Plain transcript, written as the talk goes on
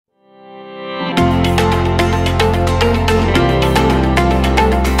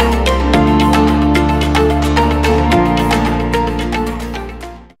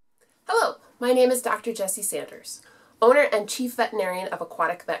name is Dr. Jessie Sanders, owner and chief veterinarian of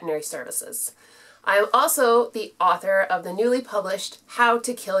Aquatic Veterinary Services. I am also the author of the newly published How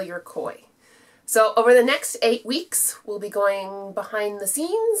to Kill Your Koi. So over the next 8 weeks, we'll be going behind the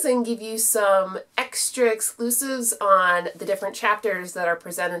scenes and give you some extra exclusives on the different chapters that are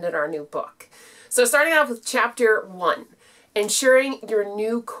presented in our new book. So starting off with chapter 1, ensuring your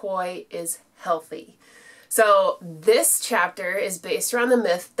new koi is healthy. So this chapter is based around the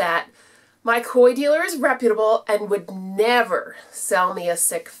myth that my koi dealer is reputable and would never sell me a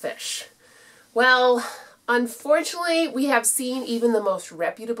sick fish. Well, unfortunately, we have seen even the most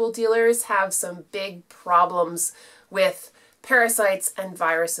reputable dealers have some big problems with parasites and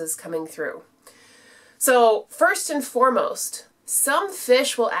viruses coming through. So first and foremost, some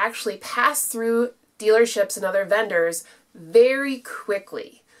fish will actually pass through dealerships and other vendors very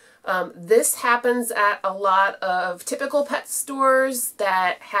quickly. This happens at a lot of typical pet stores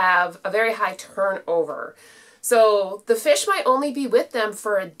that have a very high turnover. So the fish might only be with them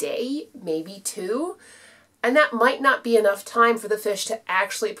for a day, maybe 2, and that might not be enough time for the fish to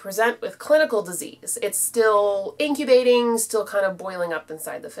actually present with clinical disease. It's still incubating, still kind of boiling up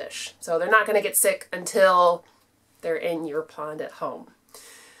inside the fish. So they're not going to get sick until they're in your pond at home.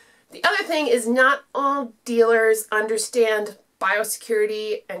 The other thing is not all dealers understand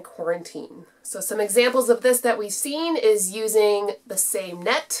biosecurity and quarantine. So some examples of this that we've seen is using the same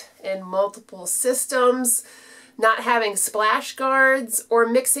net in multiple systems, not having splash guards, or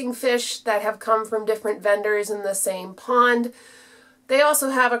mixing fish that have come from different vendors in the same pond. They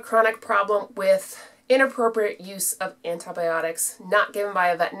also have a chronic problem with inappropriate use of antibiotics not given by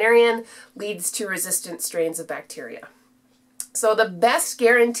a veterinarian leads to resistant strains of bacteria. So the best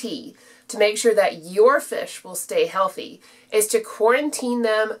guarantee to make sure that your fish will stay healthy is to quarantine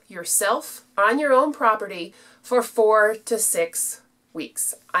them yourself on your own property for 4 to 6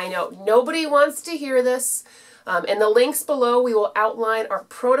 weeks. I know nobody wants to hear this. In the links below, we will outline our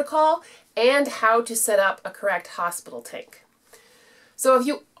protocol and how to set up a correct hospital tank. So if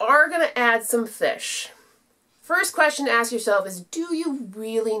you are going to add some fish, first question to ask yourself is, do you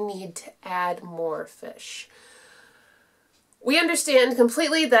really need to add more fish? We understand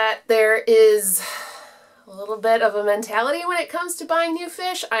completely that there is a little bit of a mentality when it comes to buying new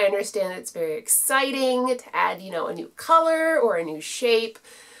fish. I understand it's very exciting to add, a new color or a new shape.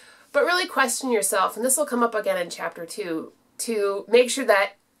 But really question yourself, and this will come up again in chapter 2, to make sure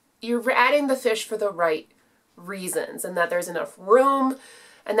that you're adding the fish for the right reasons and that there's enough room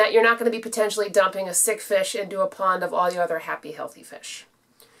and that you're not going to be potentially dumping a sick fish into a pond of all the other happy, healthy fish.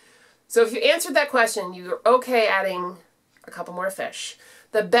 So if you answered that question, you're okay adding a couple more fish.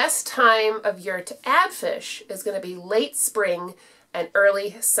 The best time of year to add fish is going to be late spring and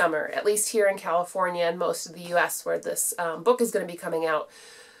early summer, at least here in California and most of the US where this book is going to be coming out.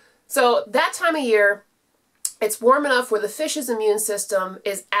 So that time of year, it's warm enough where the fish's immune system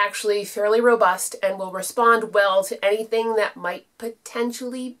is actually fairly robust and will respond well to anything that might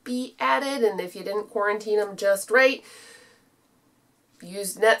potentially be added. And if you didn't quarantine them just right,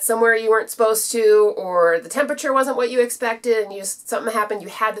 used net somewhere you weren't supposed to, or the temperature wasn't what you expected and something happened, you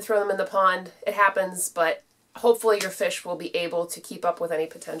had to throw them in the pond. It happens, but hopefully your fish will be able to keep up with any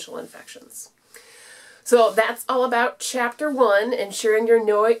potential infections. So that's all about chapter 1, ensuring your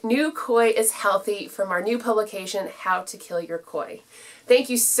new koi is healthy, from our new publication, How to Kill Your Koi. Thank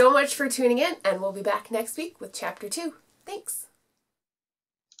you so much for tuning in, and we'll be back next week with chapter 2. Thanks.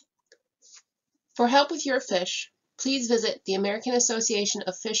 For help with your fish, please visit the American Association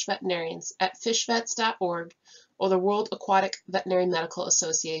of Fish Veterinarians at fishvets.org or the World Aquatic Veterinary Medical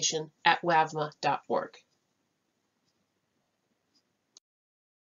Association at wavma.org.